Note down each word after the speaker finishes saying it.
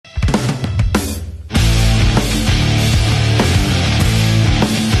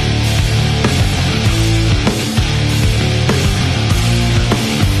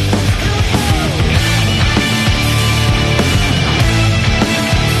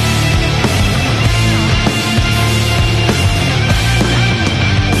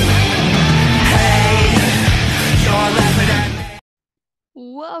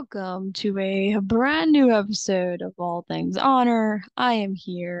welcome to a brand new episode of All Things Honor. I am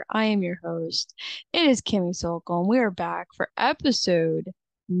here. I am your host. It is Kimmy Sokol, and we are back for episode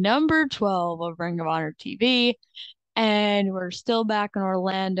number 12 of Ring of Honor TV. And we're still back in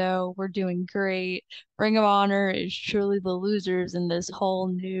Orlando. We're doing great. Ring of Honor is truly the losers in this whole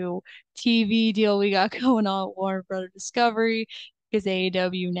new TV deal we got going on with Warner Brother Discovery because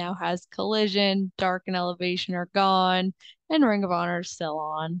AEW now has Collision, Dark and Elevation are gone, and Ring of Honor is still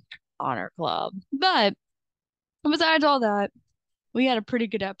on Honor Club. But besides all that, we had a pretty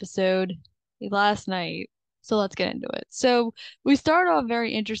good episode last night. So let's get into it. So we start off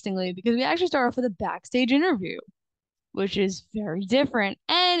very interestingly because we actually start off with a backstage interview, which is very different.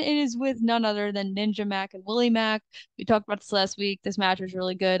 And it is with none other than Ninja Mac and Willie Mac. We talked about this last week. This match was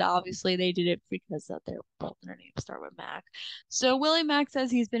really good. Obviously, they did it because they're both their names start with Mac. So Willie Mac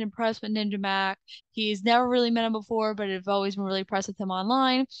says he's been impressed with Ninja Mac. He's never really met him before, but have always been really impressed with him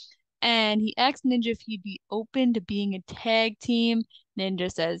online. And he asked Ninja if he'd be open to being a tag team.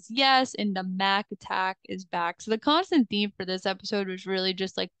 Ninja says yes, and the Mac attack is back. So the constant theme for this episode was really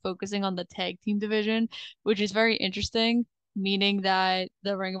just like focusing on the tag team division, which is very interesting, meaning that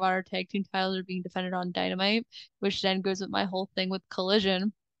the Ring of Honor tag team titles are being defended on Dynamite, which then goes with my whole thing with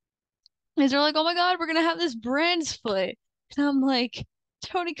Collision. Is they're like, oh my God, we're gonna have this brand split. And I'm like,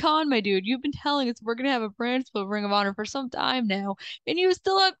 Tony Khan, my dude, you've been telling us we're gonna have a brand split Ring of Honor for some time now, and you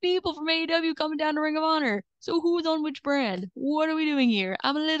still have people from AEW coming down to Ring of Honor. So who's on which brand? What are we doing here?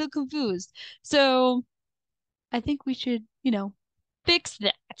 I'm a little confused. So I think we should, fix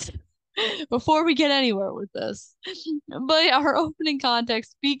that before we get anywhere with this. But our opening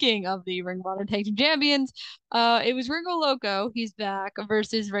context, speaking of the Ring of Honor Tag Team Champions, it was Ringo Loco, he's back,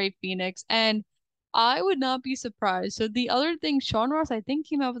 versus Ray Phoenix, and I would not be surprised. So the other thing, Sean Ross, I think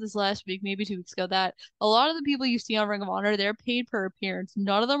came out with this last week, maybe 2 weeks ago, that a lot of the people you see on Ring of Honor, they're paid per appearance.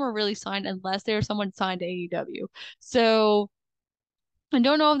 None of them are really signed unless they are someone signed to AEW. So I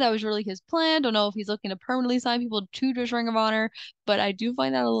don't know if that was really his plan. Don't know if he's looking to permanently sign people to just Ring of Honor, but I do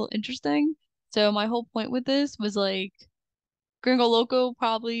find that a little interesting. So my whole point with this was like Gringo Loco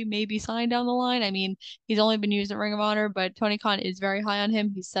probably may be signed down the line. I mean, he's only been used at Ring of Honor, but Tony Khan is very high on him.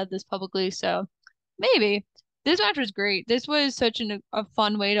 He said this publicly, so maybe. This match was great. This was such a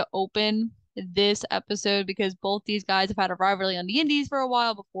fun way to open this episode because both these guys have had a rivalry on the Indies for a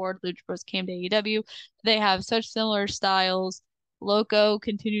while before Lucha Bros came to AEW. They have such similar styles. Loco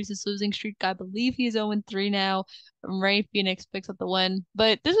continues his losing streak. I believe he's 0-3 now. Ray Phoenix picks up the win.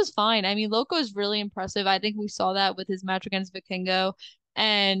 But this was fine. I mean, Loco is really impressive. I think we saw that with his match against Vikingo.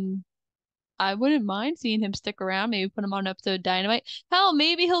 And I wouldn't mind seeing him stick around, maybe put him on an episode of Dynamite. Hell,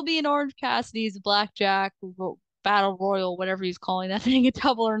 maybe he'll be in Orange Cassidy's Blackjack Battle Royal, whatever he's calling that thing, a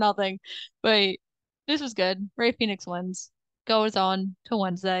double or nothing. But this was good. Ray Phoenix wins. Goes on to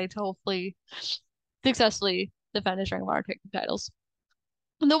Wednesday to hopefully successfully defend his Ring of Honor tag team titles.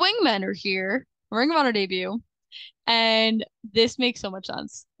 The Wingmen are here, Ring of Honor debut, and this makes so much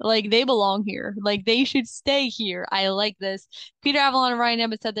sense. Like they belong here. Like they should stay here. I like this. Peter Avalon and Ryan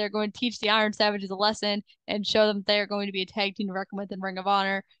Emmett said they're going to teach the Iron Savages a lesson and show them they're going to be a tag team to reckon with in Ring of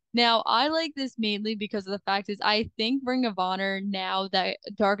Honor. Now, I like this mainly because of the fact is I think Ring of Honor, now that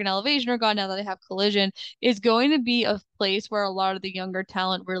Dark and Elevation are gone, now that they have Collision, is going to be a place where a lot of the younger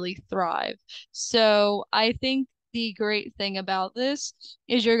talent really thrive. So I think the great thing about this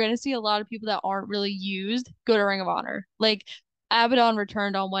is you're going to see a lot of people that aren't really used go to Ring of Honor. Like Abaddon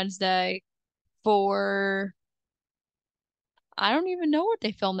returned on Wednesday for I don't even know what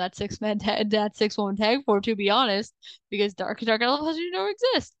they filmed that that 6-woman tag for, to be honest, because Dark Elevation don't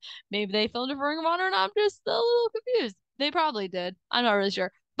exist. Maybe they filmed it for Ring of Honor and I'm just a little confused. They probably did. I'm not really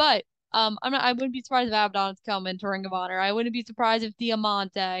sure. But I wouldn't be surprised if Abaddon's coming to Ring of Honor. I wouldn't be surprised if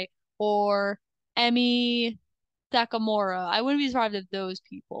Diamante or Emmy Sakamura. I wouldn't be surprised if those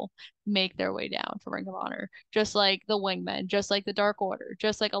people make their way down to Ring of Honor, just like the Wingmen, just like the Dark Order,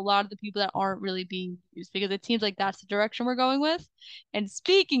 just like a lot of the people that aren't really being used, because it seems like that's the direction we're going with. And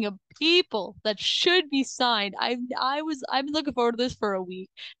speaking of people that should be signed, I've been looking forward to this for a week.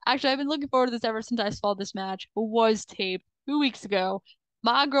 Actually, I've been looking forward to this ever since I saw this match was taped 2 weeks ago.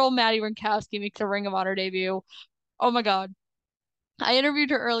 My girl Maddie Rinkowski makes a Ring of Honor debut. Oh my God. I interviewed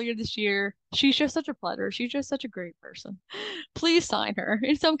her earlier this year. She's just such a pleasure. She's just such a great person. Please sign her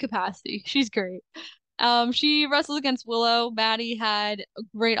in some capacity. She's great. She wrestled against Willow. Maddie had a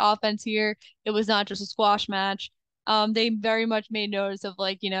great offense here. It was not just a squash match. They very much made notice of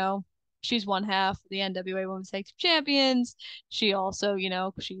like, she's one half of the NWA Women's Tag Team Champions. She also,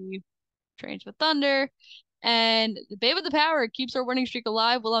 she trains with Thunder. And the Babe of the Power keeps her winning streak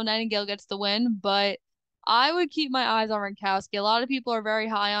alive. Willow Nightingale gets the win, but I would keep my eyes on Gronkowski. A lot of people are very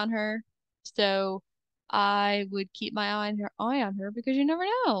high on her, so I would keep my eye on her because you never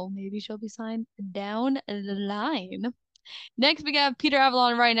know. Maybe she'll be signed down the line. Next, we got Peter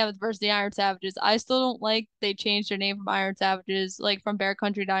Avalon right now versus the Iron Savages. I still don't like they changed their name from Iron Savages, like from Bear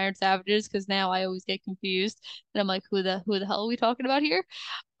Country to Iron Savages, because now I always get confused. And I'm like, who the hell are we talking about here?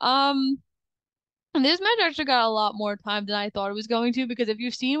 Um, and this match actually got a lot more time than I thought it was going to, because if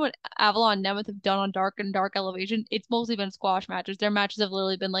you've seen what Avalon and Nemeth have done on Dark and Dark Elevation, it's mostly been squash matches. Their matches have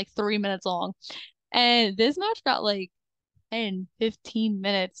literally been like 3 minutes long. And this match got like 10, 15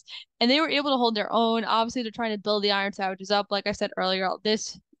 minutes. And they were able to hold their own. Obviously, they're trying to build the Iron Savages up. Like I said earlier,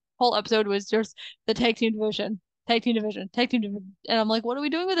 this whole episode was just the tag team division, tag team division, tag team division. And I'm like, what are we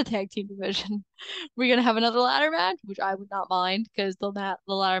doing with the tag team division? We're gonna have another ladder match, which I would not mind because the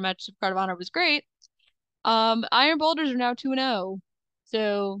ladder match of Card of Honor was great. Iron Boulders are now 2-0.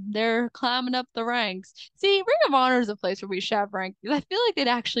 So they're climbing up the ranks. See, Ring of Honor is a place where we should have rankings. I feel like they'd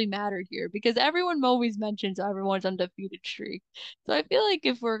actually matter here because everyone always mentions everyone's undefeated streak. So I feel like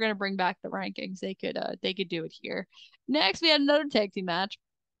if we're gonna bring back the rankings, they could do it here. Next, we had another tag team match.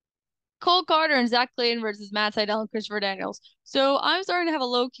 Cole Carter and Zach Clayton versus Matt Sydal and Christopher Daniels. So I'm starting to have a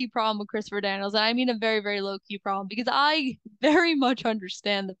low-key problem with Christopher Daniels, and I mean a very, very low-key problem because I very much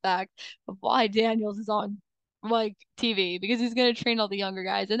understand the fact of why Daniels is on like TV because he's gonna train all the younger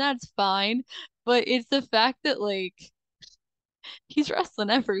guys, and that's fine. But it's the fact that like he's wrestling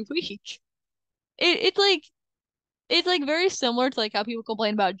every week. It's like very similar to like how people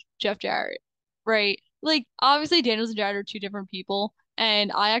complain about Jeff Jarrett, right? Like obviously Daniels and Jarrett are two different people,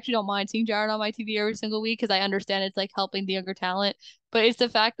 and I actually don't mind seeing Jarrett on my TV every single week because I understand it's like helping the younger talent. But it's the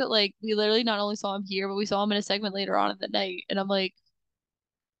fact that like we literally not only saw him here, but we saw him in a segment later on in the night, and I'm like,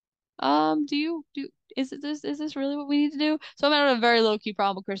 do you do is this really what we need to do? So I'm having a very low key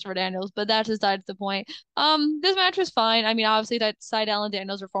problem with Christopher Daniels, but that's besides the point. This match was fine. I mean, obviously that Sydal and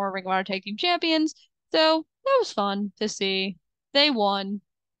Daniels are former Ring of Honor Tag Team Champions, so that was fun to see. They won.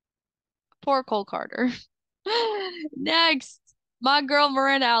 Poor Cole Carter. Next, my girl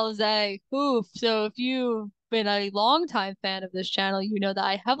Miranda Alizé. Oof. So if you've been a longtime fan of this channel, you know that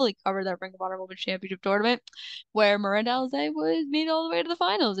I heavily covered that Ring of Honor Women's Championship tournament where Miranda Alizé was made all the way to the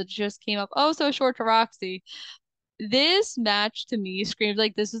finals. It just came up oh so short to Roxy. This match to me screams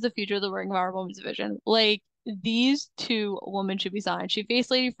like this is the future of the Ring of Honor Women's division. Like these two women should be signed. She faced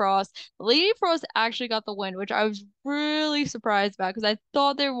Lady Frost. Lady Frost actually got the win, which I was really surprised about because I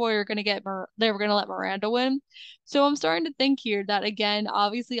thought they were gonna let Miranda win. So I'm starting to think here that again,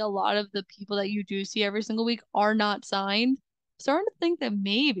 obviously a lot of the people that you do see every single week are not signed. Starting to think that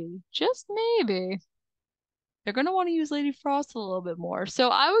maybe, just maybe, they're going to want to use Lady Frost a little bit more. So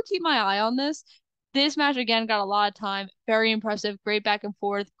I would keep my eye on this. This match again got a lot of time. Very impressive. Great back and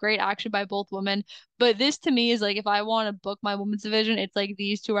forth. Great action by both women. But this to me is like if I want to book my women's division, it's like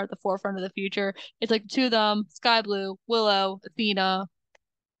these two are at the forefront of the future. It's like the two of them, Sky Blue, Willow, Athena.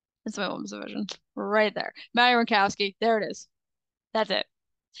 That's my women's division. Right there. Mary Rankowski. There it is. That's it.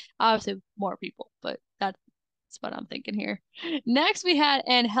 Obviously more people, but that's what I'm thinking here. Next, we had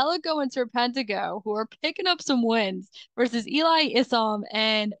Angelico and Serpentico, who are picking up some wins versus Eli Isom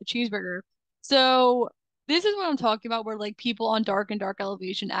and Cheeseburger. So this is what I'm talking about, where like people on Dark and Dark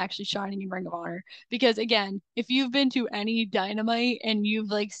Elevation actually shining in Ring of Honor. Because again, if you've been to any Dynamite and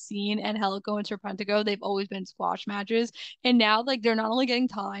you've like seen Angelico and Serpentico, they've always been squash matches. And now like they're not only getting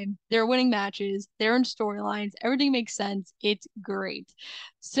time, they're winning matches, they're in storylines, everything makes sense. It's great.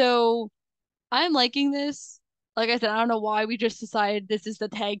 So I'm liking this. Like I said, I don't know why we just decided this is the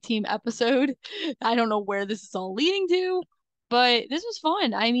tag team episode. I don't know where this is all leading to, but this was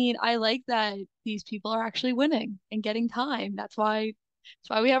fun. I mean, I like that these people are actually winning and getting time. That's why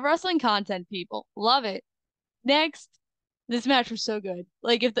we have wrestling content, people. Love it. Next, this match was so good.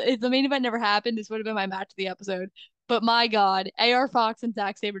 Like if the main event never happened, this would have been my match of the episode. But my God, AR Fox and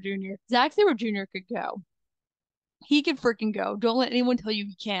Zack Sabre Jr. Zack Sabre Jr. could go. He could freaking go. Don't let anyone tell you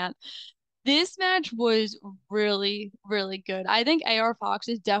he can't. This match was really, really good. I think AR Fox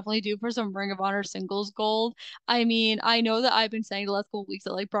is definitely due for some Ring of Honor singles gold. I mean, I know that I've been saying the last couple weeks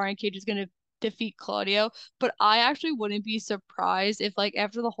that like Brian Cage is gonna defeat Claudio, but I actually wouldn't be surprised if like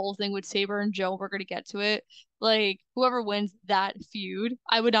after the whole thing with Saber and Joe, we're gonna get to it. Like whoever wins that feud,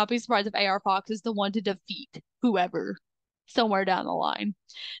 I would not be surprised if AR Fox is the one to defeat whoever somewhere down the line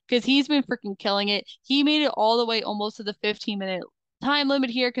because he's been freaking killing it. He made it all the way almost to the 15-minute time limit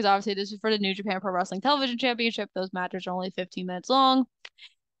here because obviously this is for the New Japan Pro Wrestling Television Championship. Those matches are only 15 minutes long.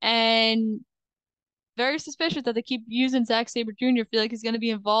 And very suspicious that they keep using Zack Sabre Jr. feel like he's going to be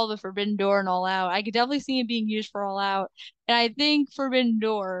involved with Forbidden Door and All Out. I could definitely see him being used for All Out. And I think Forbidden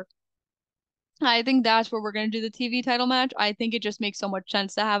Door I think that's where we're going to do the TV title match. I think it just makes so much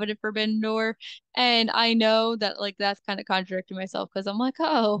sense to have it at Forbidden Door. And I know that like that's kind of contradicting myself because I'm like,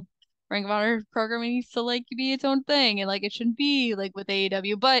 oh, Ring of Honor programming needs to like be its own thing and like it shouldn't be like with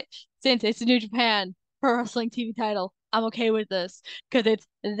AEW. But since it's a New Japan Pro Wrestling TV title, I'm okay with this because it's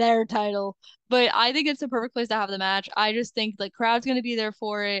their title. But I think it's the perfect place to have the match. I just think like crowd's going to be there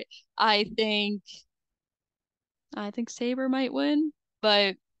for it. I think I think Saber might win,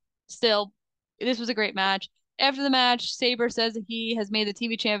 but still, this was a great match. After the match, Saber says that he has made the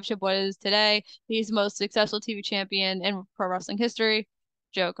TV championship what it is today. He's the most successful TV champion in pro wrestling history.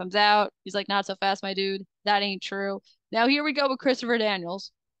 Joe comes out. He's like, not so fast, my dude. That ain't true. Now here we go with Christopher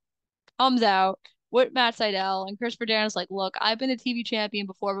Daniels comes out with Matt Sydal, and Christopher Daniels like, look, I've been a TV champion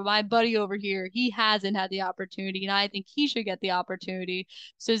before, but my buddy over here, he hasn't had the opportunity, and I think he should get the opportunity.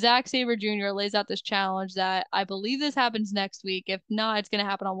 So Zack Sabre Jr. lays out this challenge that I believe this happens next week. If not, it's going to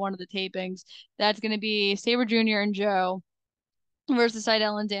happen on one of the tapings. That's going to be Sabre Jr. and Joe versus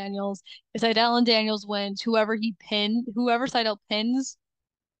Sydal and Daniels. If Sydal and Daniels wins, whoever Sydal pins,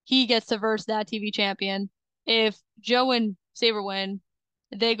 he gets to verse that TV champion. If Joe and Sabre win,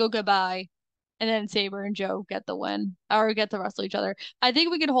 they go goodbye, and then Sabre and Joe get the win or get to wrestle each other. I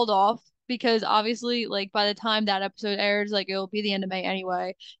think we can hold off because obviously, like by the time that episode airs, like it'll be the end of May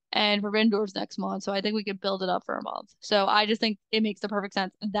anyway, and Forbidden Doors next month. So I think we could build it up for a month. So I just think it makes the perfect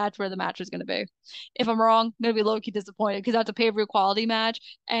sense. That's where the match is going to be. If I'm wrong, I'm gonna be low key disappointed because that's a pay-per-view quality match,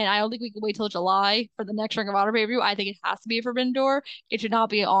 and I don't think we can wait till July for the next Ring of Honor pay-per-view. I think it has to be a Forbidden Door. It should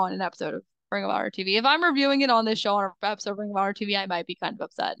not be on an episode of Ring of Honor TV. If I'm reviewing it on this show on an episode of Ring of Honor TV, I might be kind of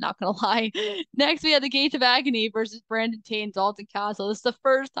upset, not gonna lie. Next, we had the Gates of Agony versus Brandon Tate and Dalton Castle. This is the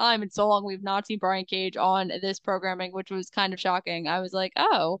first time in so long we've not seen Brian Cage on this programming, which was kind of shocking. I was like,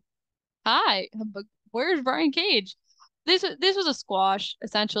 oh, hi, but where's Brian Cage? This was a squash,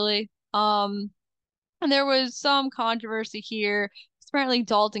 essentially. And there was some controversy here. Apparently,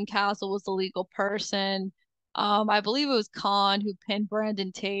 Dalton Castle was the legal person. I believe it was Khan who pinned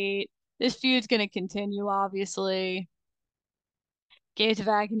Brandon Tate. This feud's gonna continue, obviously. Gates of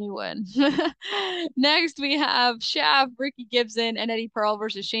Agony win. Next, we have Shaft, Ricky Gibson, and Eddie Pearl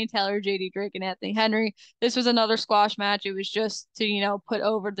versus Shane Taylor, JD Drake, and Anthony Henry. This was another squash match. It was just to, put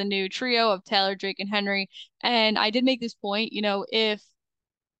over the new trio of Taylor, Drake, and Henry. And I did make this point, if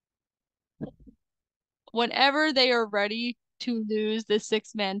whenever they are ready to lose the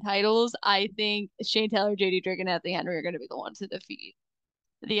six-man titles, I think Shane Taylor, JD Drake, and Anthony Henry are going to be the ones to defeat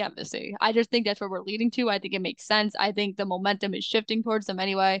the embassy. I just think that's where we're leading to. I think it makes sense. I think the momentum is shifting towards them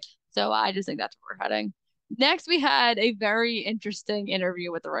anyway. So I just think that's where we're heading. Next, we had a very interesting interview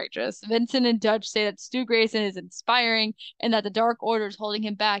with the Righteous. Vincent and Dutch say that Stu Grayson is inspiring and that the Dark Order is holding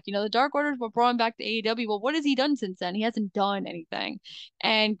him back. The Dark Orders were brought him back to AEW. Well, what has he done since then? He hasn't done anything.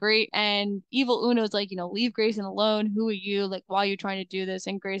 And Evil Uno's like, leave Grayson alone. Who are you? Like, why are you trying to do this?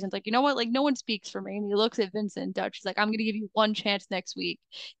 And Grayson's like, you know what? Like, no one speaks for me. And he looks at Vincent and Dutch. He's like, I'm gonna give you one chance next week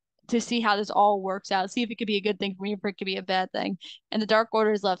to see how this all works out, see if it could be a good thing for me, if it could be a bad thing. And the Dark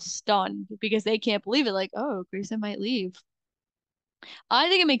Order is left stunned because they can't believe it. Like, oh, Grayson might leave. I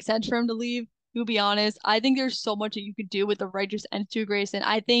think it makes sense for him to leave, to be honest. I think there's so much that you could do with the Righteous and Stu Grayson.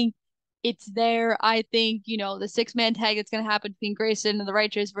 I think it's there. I think, the six-man tag that's going to happen between Grayson and the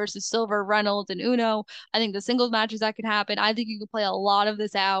Righteous versus Silver, Reynolds, and Uno. I think the singles matches that could happen. I think you could play a lot of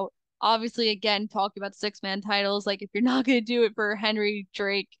this out. Obviously, again, talking about six-man titles, like if you're not going to do it for Henry,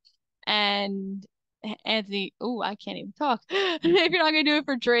 Drake, and Anthony, oh, I can't even talk. If you're not gonna do it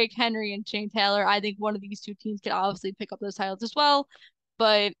for Drake, Henry, and Shane Taylor, I think one of these two teams could obviously pick up those titles as well.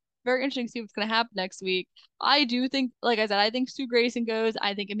 But very interesting to see what's gonna happen next week. I do think, like I said, I think Stu Grayson goes.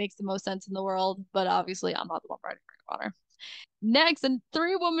 I think it makes the most sense in the world, but obviously I'm not the one writing for Honor. Next, and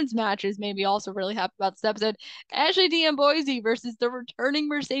three women's matches made me also really happy about this episode. Ashley D and Boise versus the returning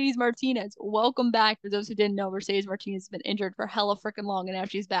Mercedes Martinez. Welcome back. For those who didn't know, Mercedes Martinez has been injured for hella freaking long, and now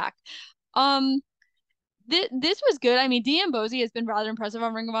she's back. Um, this was good. I mean, Deanne Bosie has been rather impressive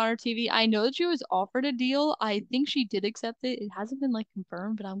on Ring of Honor TV. I know that she was offered a deal. I think she did accept it. It hasn't been like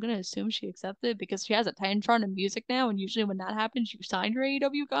confirmed, but I'm gonna assume she accepted because she has a Titantron in music now, and usually when that happens, you sign your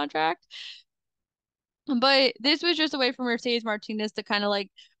AEW contract. But this was just a way for Mercedes Martinez to kind of like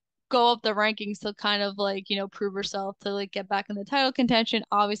go up the rankings to kind of like, prove herself to like get back in the title contention.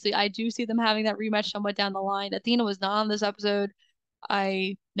 Obviously, I do see them having that rematch somewhat down the line. Athena was not on this episode.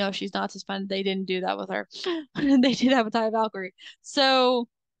 I know she's not suspended. They didn't do that with her. They did that with Ty Valkyrie. So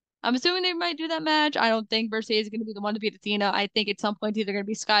I'm assuming they might do that match. I don't think Mercedes is going to be the one to beat Athena. I think at some point either going to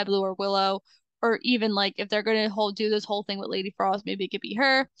be Sky Blue or Willow. or even like if they're gonna do this whole thing with Lady Frost, maybe it could be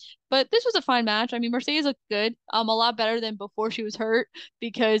her. But this was a fine match. I mean, Mercedes looked good, a lot better than before she was hurt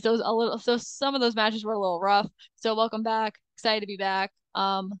because those a little so some of those matches were a little rough. So welcome back, excited to be back.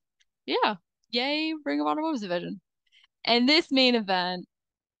 Yeah, yay, Ring of Honor Women's Division. And this main event,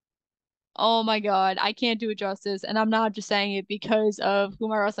 oh my God, I can't do it justice. And I'm not just saying it because of who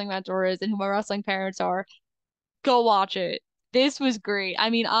my wrestling mentor is and who my wrestling parents are. Go watch it. This was great. I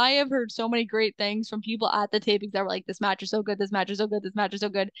mean, I have heard so many great things from people at the tapings that were like, this match is so good, this match is so good, this match is so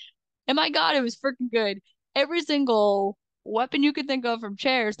good. And my God, it was freaking good. Every single weapon you could think of, from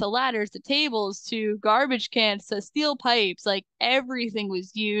chairs to ladders to tables to garbage cans to steel pipes, like everything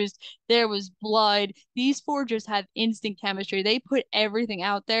was used. There was blood. These four just have instant chemistry. They put everything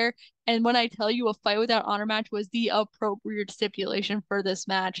out there. And when I tell you a fight without honor match was the appropriate stipulation for this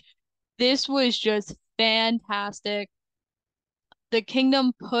match, this was just fantastic. The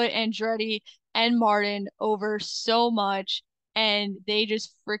Kingdom put Andretti and Martin over so much, and they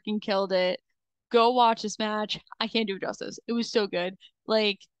just freaking killed it. Go watch this match. I can't do it justice. It was so good.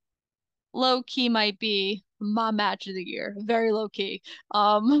 Like, low key might be my match of the year. Very low key.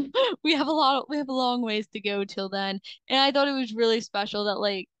 We have a long ways to go till then. And I thought it was really special that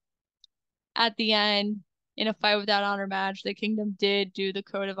like at the end, in a fight without honor match, the Kingdom did do the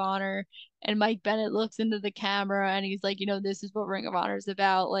code of honor. And Mike Bennett looks into the camera and he's like, this is what Ring of Honor is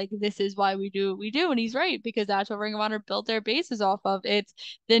about. Like, this is why we do what we do. And he's right, because that's what Ring of Honor built their bases off of. It's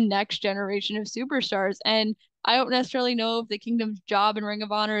the next generation of superstars. And I don't necessarily know if the Kingdom's job in Ring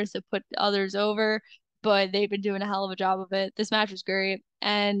of Honor is to put others over, but they've been doing a hell of a job of it. This match was great.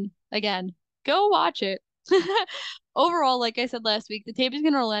 And again, go watch it. Overall, like I said last week, the tapings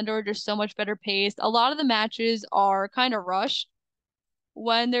in Orlando are just so much better paced. A lot of the matches are kind of rushed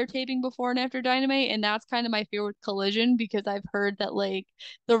when they're taping before and after Dynamite, and that's kind of my fear with Collision because I've heard that like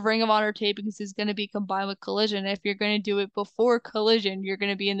the Ring of Honor tapings is going to be combined with Collision. If you're going to do it before Collision, you're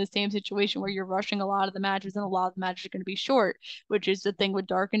going to be in the same situation where you're rushing a lot of the matches, and a lot of the matches are going to be short, which is the thing with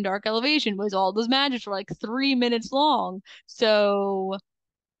Dark and Dark Elevation was all those matches were like 3 minutes long. So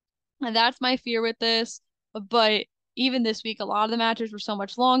and that's my fear with this. But even this week, a lot of the matches were so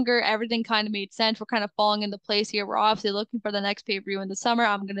much longer. Everything kind of made sense. We're kind of falling into place here. We're obviously looking for the next pay-per-view in the summer.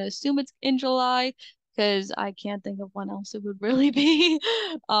 I'm going to assume it's in July because I can't think of when else it would really be.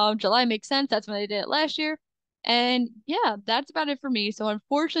 July makes sense. That's when they did it last year. And yeah, that's about it for me. So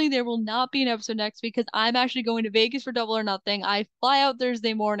unfortunately, there will not be an episode next week because I'm actually going to Vegas for Double or Nothing. I fly out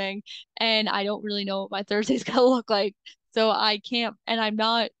Thursday morning and I don't really know what my Thursday's gonna look like. So I can't, and I'm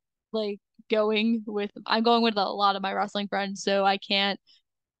not like I'm going with a lot of my wrestling friends, so I can't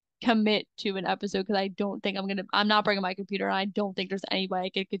commit to an episode because I don't think I'm not bringing my computer and I don't think there's any way I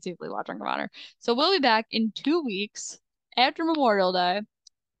could conceivably watch Ring of Honor. So we'll be back in 2 weeks after Memorial Day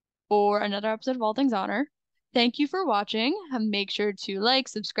for another episode of All Things Honor. Thank you for watching. Make sure to like,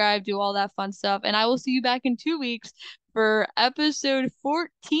 subscribe, do all that fun stuff, and I will see you back in 2 weeks for episode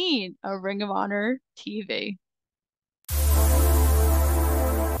 14 of Ring of Honor TV.